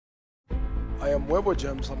I am Webbo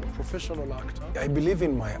James. I'm a professional actor. I believe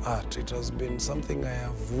in my art. It has been something I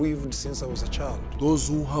have weaved since I was a child. Those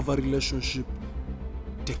who have a relationship,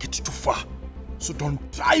 take it too far. So don't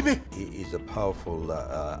try me. He is a powerful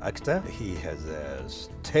actor. He has a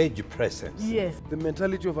stage presence. Yes. The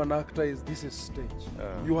mentality of an actor is this is stage.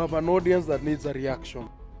 You have an audience that needs a reaction.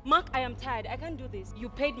 Mark, I am tired. I can't do this. You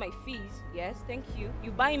paid my fees. Yes, thank you.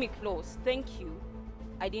 You buy me clothes. Thank you.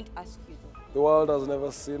 I didn't ask you though. The world has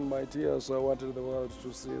never seen my tears, so I wanted the world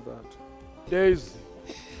to see that. Daisy,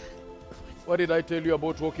 what did I tell you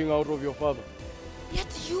about walking out of your father?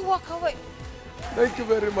 Yet you walk away. Thank you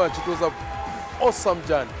very much. It was an awesome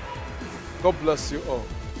journey. God bless you all.